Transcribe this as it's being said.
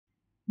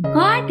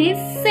God is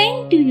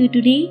saying to you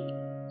today,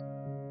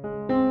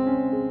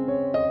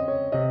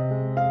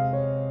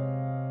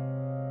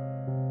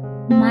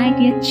 my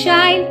dear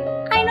child,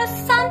 I know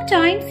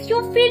sometimes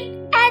you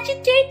feel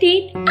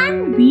agitated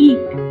and weak.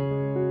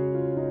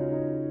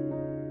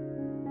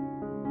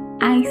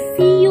 I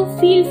see you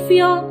feel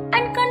fear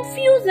and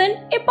confusion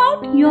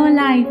about your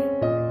life.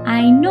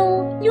 I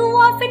know you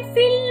often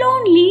feel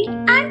lonely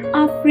and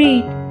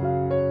afraid.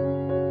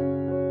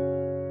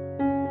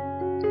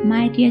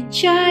 My dear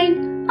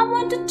child, I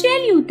want to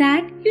tell you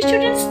that you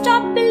shouldn't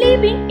stop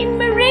believing in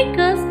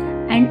miracles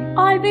and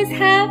always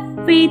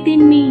have faith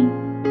in me.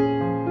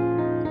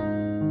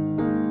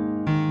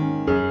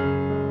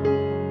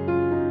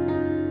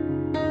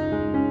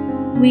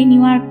 When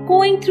you are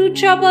going through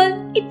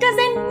trouble, it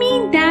doesn't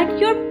mean that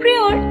your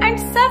prayer and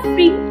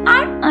suffering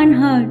are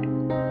unheard.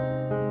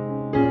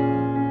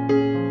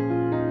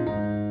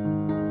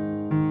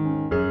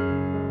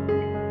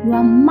 You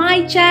are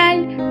my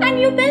child and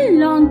you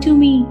belong to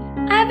me.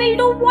 I will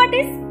do what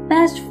is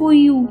best for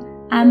you.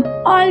 I am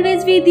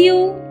always with you.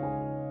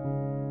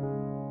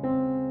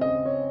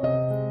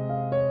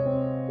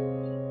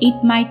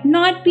 It might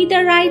not be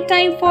the right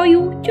time for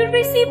you to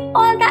receive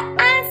all the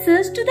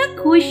answers to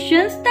the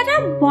questions that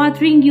are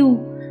bothering you,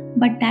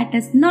 but that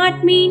does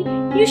not mean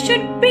you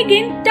should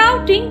begin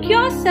doubting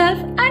yourself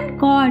and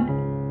God.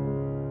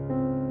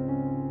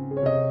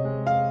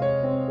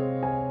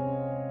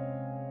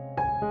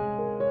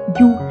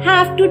 You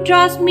have to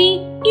trust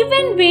me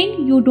even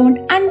when you don't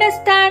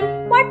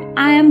understand what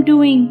I am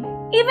doing,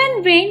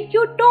 even when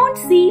you don't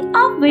see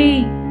a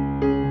way.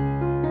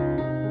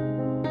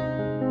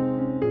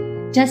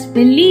 Just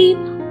believe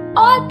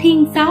all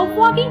things are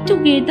working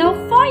together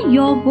for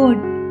your good.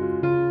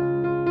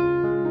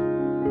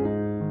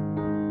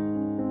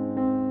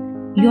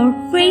 Your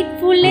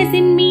faithfulness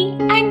in me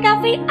and the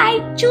way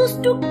I choose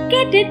to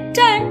get it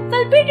done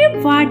will be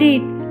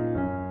rewarded.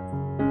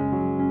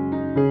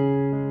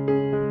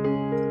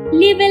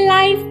 Live a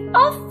life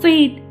of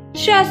faith.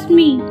 Trust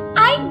me,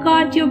 I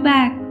got your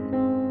back.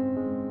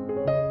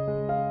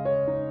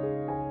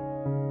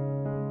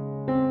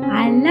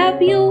 I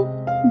love you,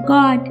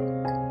 God.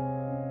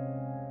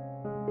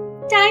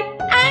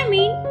 Type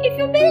Amen if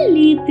you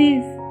believe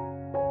this.